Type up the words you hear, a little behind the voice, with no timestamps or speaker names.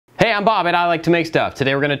Hey, I'm Bob at I Like to Make Stuff.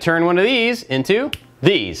 Today we're going to turn one of these into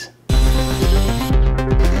these. I've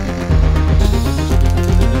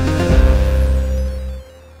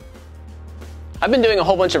been doing a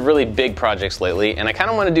whole bunch of really big projects lately, and I kind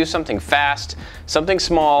of want to do something fast, something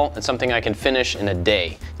small, and something I can finish in a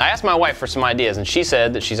day. I asked my wife for some ideas, and she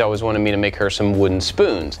said that she's always wanted me to make her some wooden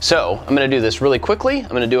spoons. So I'm going to do this really quickly. I'm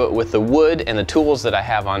going to do it with the wood and the tools that I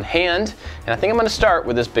have on hand, and I think I'm going to start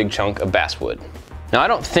with this big chunk of basswood. Now, I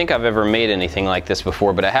don't think I've ever made anything like this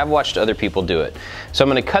before, but I have watched other people do it. So I'm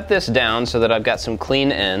going to cut this down so that I've got some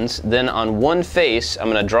clean ends. Then on one face, I'm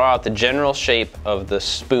going to draw out the general shape of the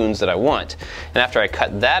spoons that I want. And after I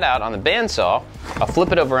cut that out on the bandsaw, I'll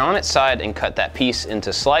flip it over on its side and cut that piece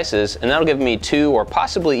into slices, and that'll give me 2 or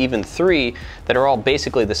possibly even 3 that are all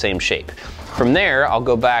basically the same shape. From there, I'll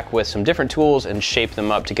go back with some different tools and shape them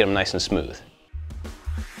up to get them nice and smooth.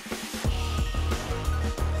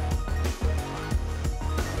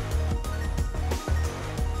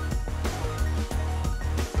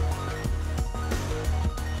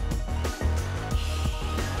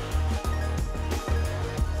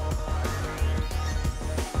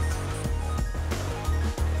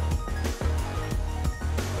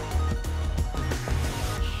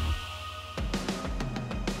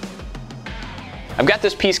 I've got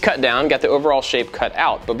this piece cut down, got the overall shape cut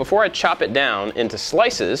out, but before I chop it down into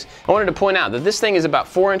slices, I wanted to point out that this thing is about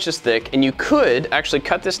 4 inches thick, and you could actually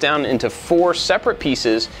cut this down into 4 separate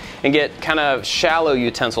pieces and get kind of shallow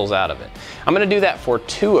utensils out of it. I'm going to do that for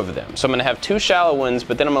 2 of them. So I'm going to have 2 shallow ones,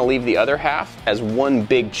 but then I'm going to leave the other half as one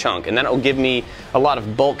big chunk, and that will give me a lot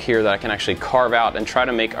of bulk here that I can actually carve out and try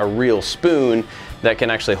to make a real spoon that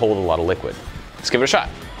can actually hold a lot of liquid. Let's give it a shot.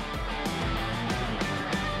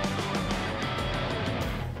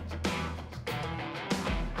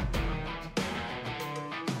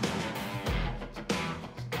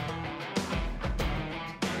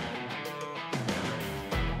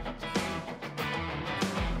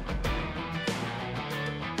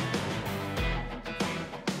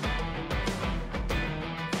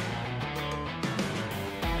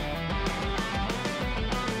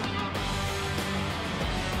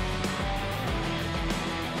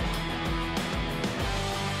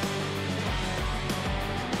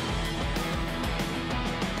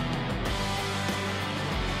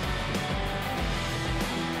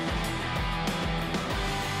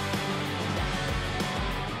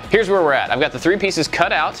 Here's where we're at. I've got the 3 pieces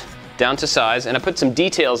cut out down to size, and I put some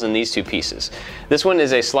details in these 2 pieces. This one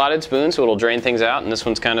is a slotted spoon, so it'll drain things out, and this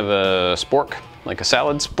one's kind of a spork, like a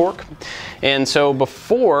salad spork. And so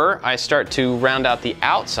before I start to round out the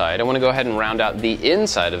outside, I want to go ahead and round out the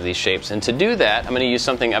inside of these shapes. And to do that, I'm going to use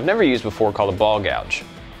something I've never used before called a ball gouge.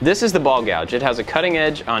 This is the ball gouge. It has a cutting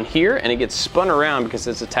edge on here, and it gets spun around because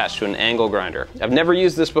it's attached to an angle grinder. I've never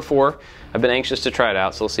used this before. I've been anxious to try it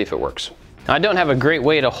out, so let's see if it works. Now, I don't have a great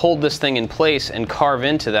way to hold this thing in place and carve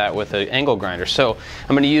into that with an angle grinder, so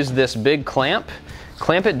I'm going to use this big clamp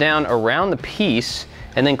it down around the piece,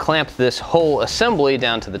 and then clamp this whole assembly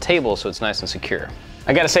down to the table so it's nice and secure.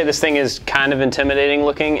 I gotta say, this thing is kind of intimidating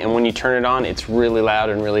looking, and when you turn it on, it's really loud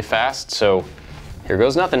and really fast, so here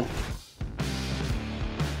goes nothing.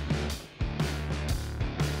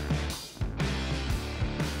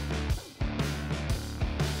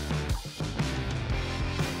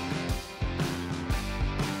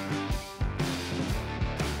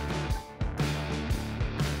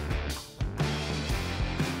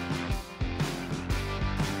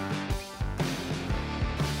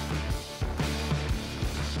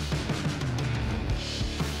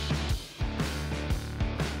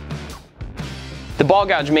 The ball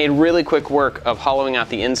gouge made really quick work of hollowing out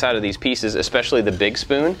the inside of these pieces, especially the big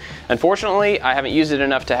spoon. Unfortunately, I haven't used it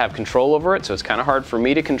enough to have control over it, so it's kind of hard for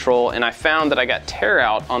me to control, and I found that I got tear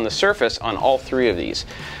out on the surface on all 3 of these.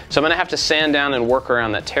 So I'm going to have to sand down and work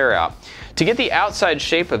around that tear out. To get the outside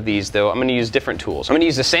shape of these though, I'm going to use different tools. I'm going to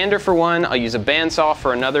use a sander for one, I'll use a bandsaw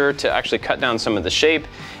for another to actually cut down some of the shape,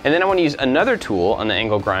 and then I want to use another tool on the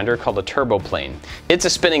angle grinder called a turbo plane. It's a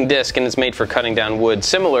spinning disc and it's made for cutting down wood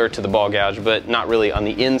similar to the ball gouge, but not really on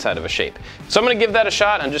the inside of a shape. So I'm going to give that a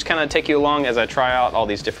shot and just kind of take you along as I try out all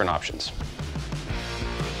these different options.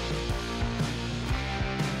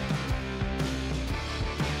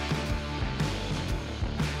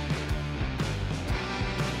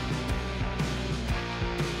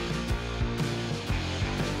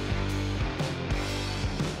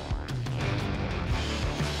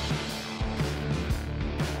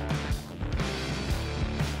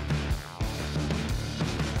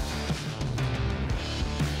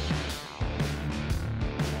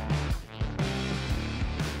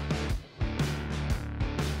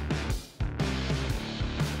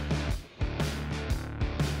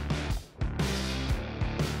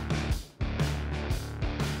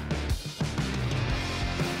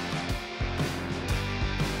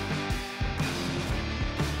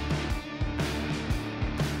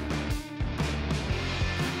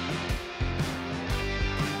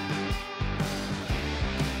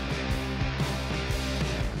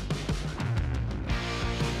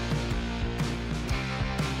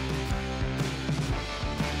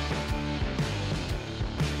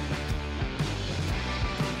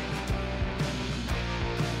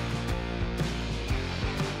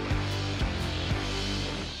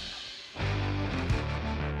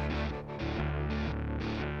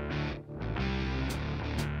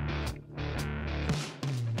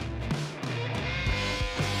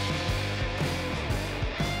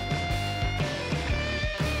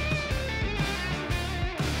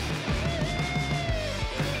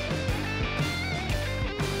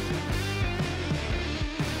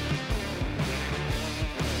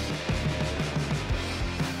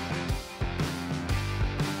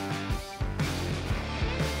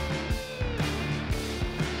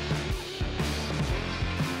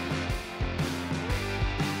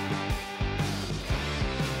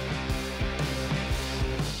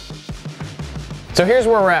 So here's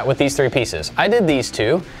where we're at with these three pieces. I did these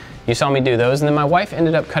two. You saw me do those, and then my wife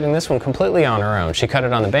ended up cutting this one completely on her own. She cut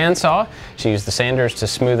it on the bandsaw, she used the sanders to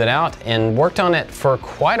smooth it out, and worked on it for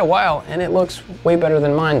quite a while, and it looks way better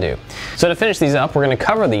than mine do. So to finish these up, we're gonna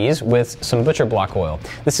cover these with some butcher block oil.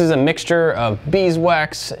 This is a mixture of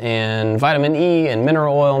beeswax and vitamin E and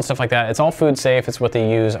mineral oil and stuff like that. It's all food safe. It's what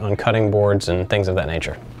they use on cutting boards and things of that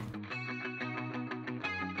nature.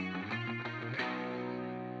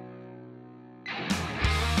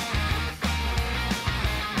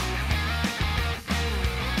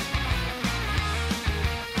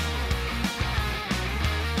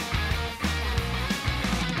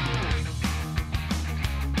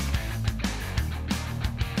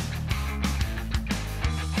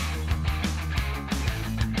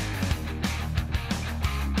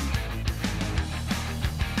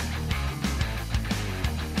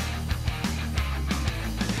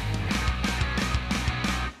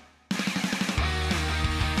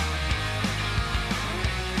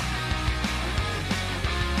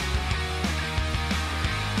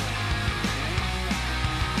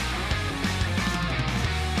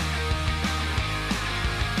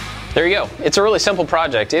 There you go. It's a really simple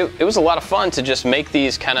project. It was a lot of fun to just make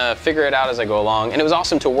these, kind of figure it out as I go along, and it was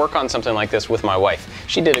awesome to work on something like this with my wife.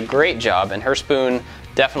 She did a great job, and her spoon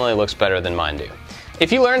definitely looks better than mine do.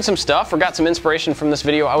 If you learned some stuff or got some inspiration from this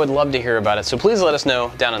video, I would love to hear about it, so please let us know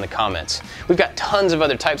down in the comments. We've got tons of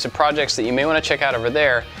other types of projects that you may want to check out over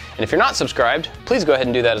there, and if you're not subscribed, please go ahead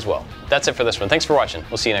and do that as well. That's it for this one. Thanks for watching.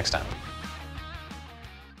 We'll see you next time.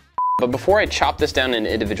 But before I chop this down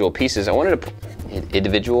into individual pieces, I wanted to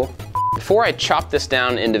Before I chop this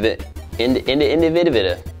down I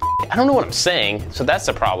don't know what I'm saying, so that's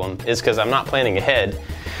the problem, is because I'm not planning ahead.